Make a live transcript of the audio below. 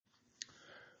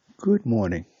Good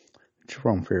morning.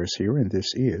 Jerome Ferris here, and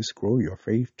this is Grow Your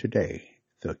Faith Today,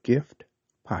 the Gift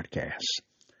Podcast.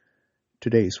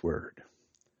 Today's word,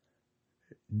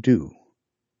 do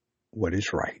what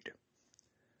is right.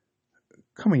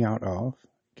 Coming out of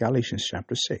Galatians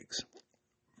chapter 6,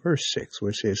 verse 6,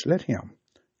 where it says, Let him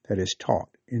that is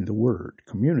taught in the word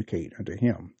communicate unto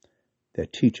him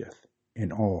that teacheth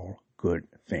in all good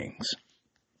things.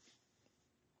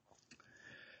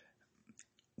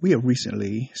 We have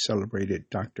recently celebrated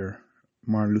Dr.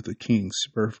 Martin Luther King's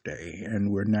birthday,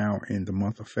 and we're now in the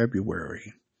month of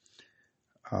February,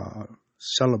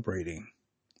 celebrating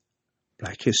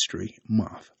Black History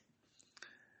Month.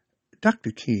 Dr.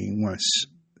 King once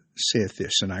said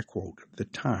this, and I quote, "The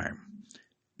time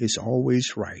is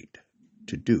always right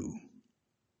to do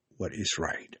what is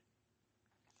right."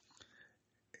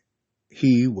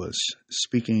 He was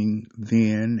speaking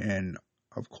then, and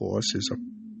of course is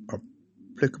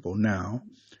applicable now,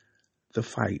 the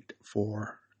fight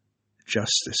for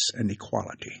justice and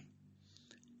equality.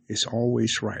 It's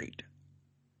always right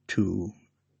to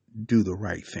do the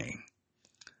right thing.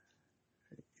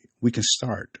 We can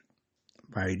start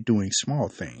by doing small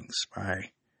things,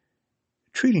 by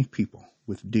treating people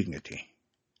with dignity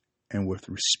and with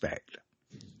respect,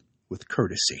 with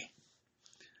courtesy.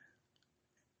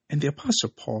 And the Apostle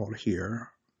Paul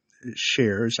here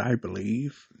shares, I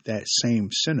believe, that same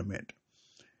sentiment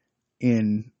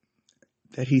in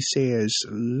that he says,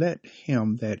 let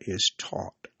him that is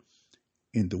taught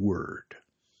in the word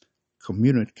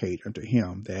communicate unto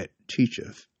him that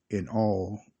teacheth in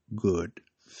all good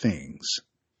things.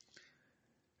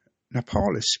 Now,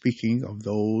 Paul is speaking of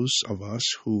those of us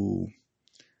who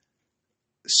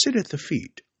sit at the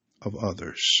feet of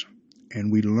others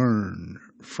and we learn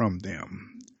from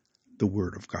them the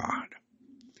word of God.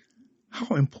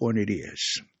 How important it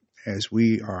is as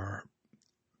we are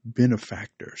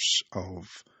benefactors of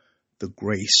the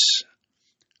grace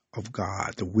of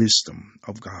God, the wisdom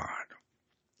of God,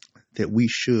 that we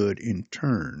should in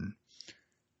turn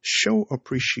show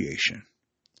appreciation,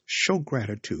 show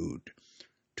gratitude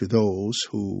to those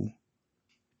who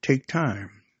take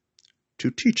time to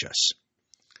teach us.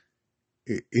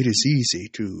 It is easy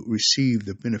to receive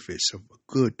the benefits of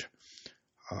good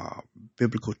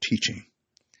biblical teaching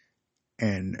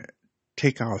and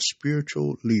take our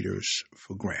spiritual leaders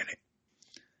for granted,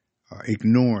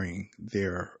 ignoring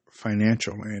their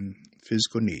financial and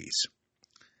physical needs.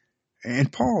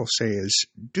 And Paul says,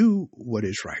 do what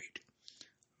is right.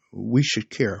 We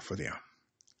should care for them,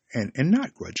 and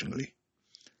not grudgingly,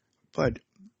 but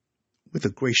with a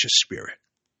gracious spirit.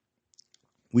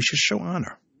 We should show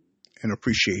honor and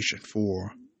appreciation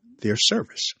for their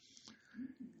service.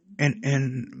 And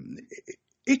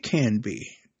it can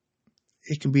be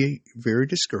very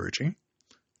discouraging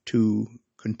to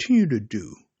continue to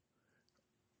do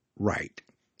right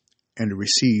and to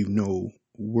receive no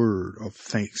word of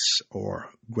thanks or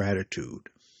gratitude.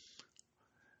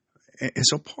 And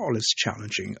so Paul is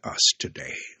challenging us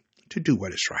today to do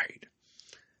what is right.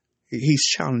 He's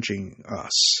challenging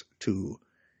us to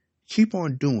keep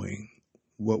on doing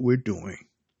what we're doing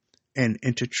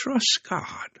and to trust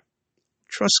God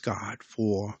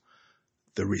for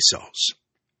the results.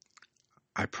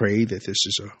 I pray that this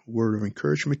is a word of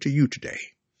encouragement to you today.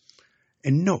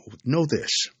 And know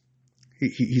this.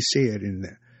 He said in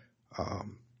the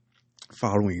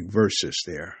following verses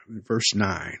there, verse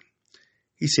 9,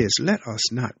 he says, let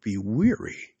us not be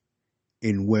weary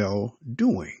in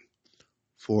well-doing,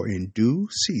 for in due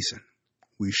season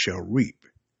we shall reap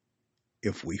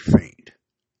if we faint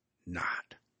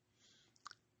not.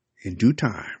 In due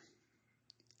time,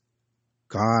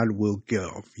 God will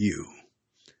give you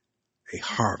a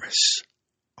harvest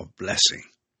of blessing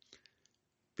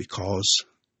because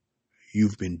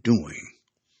you've been doing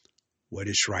what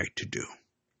is right to do.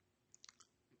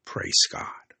 Praise God.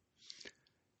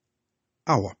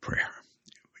 Our prayer.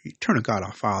 Eternal God,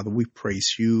 our Father, we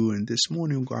praise you, and this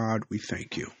morning, God, we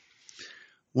thank you.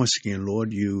 Once again,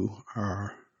 Lord, you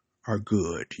are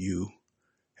good. You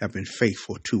have been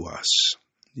faithful to us.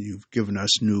 You've given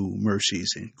us new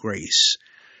mercies and grace,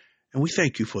 and we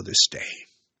thank you for this day.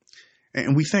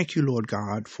 And we thank you, Lord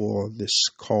God, for this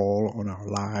call on our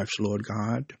lives, Lord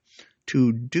God,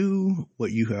 to do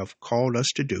what you have called us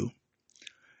to do.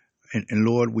 And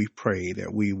Lord, we pray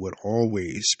that we would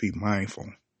always be mindful,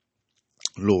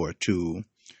 Lord, to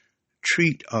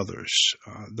treat others,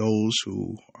 those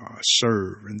who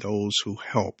serve and those who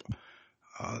help,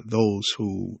 those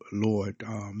who, Lord,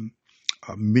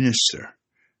 minister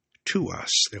to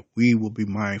us, that we will be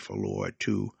mindful, Lord,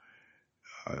 to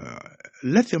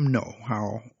let them know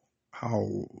how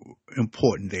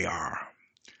important they are,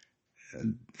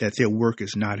 that their work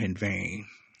is not in vain,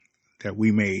 that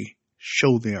we may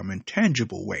show them in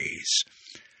tangible ways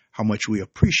how much we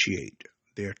appreciate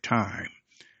their time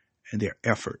and their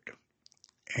effort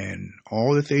and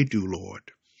all that they do, Lord,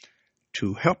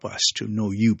 to help us to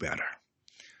know you better.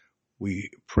 We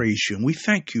praise you and we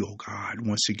thank you, O God,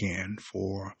 once again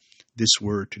for this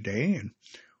word today. And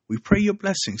we pray your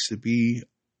blessings to be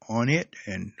on it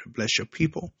and bless your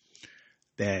people,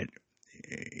 that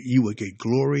you will get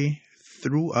glory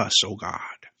through us, O God.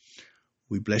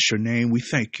 We bless your name. We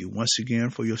thank you once again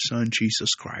for your Son,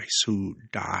 Jesus Christ, who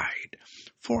died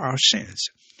for our sins.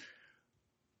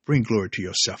 Bring glory to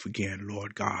yourself again,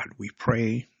 Lord God. We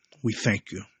pray. We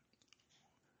thank you.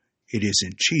 It is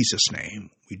in Jesus'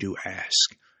 name we do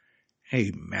ask.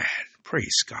 Amen.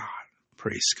 Praise God.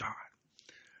 Praise God.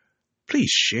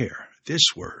 Please share this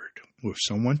word with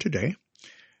someone today.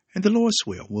 And the Lord's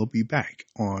will, we'll be back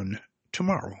on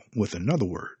tomorrow with another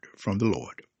word from the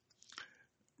Lord.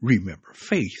 Remember,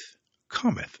 faith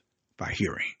cometh by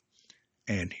hearing,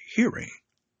 and hearing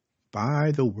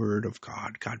by the word of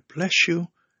God. God bless you.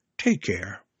 Take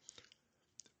care.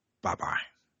 Bye-bye.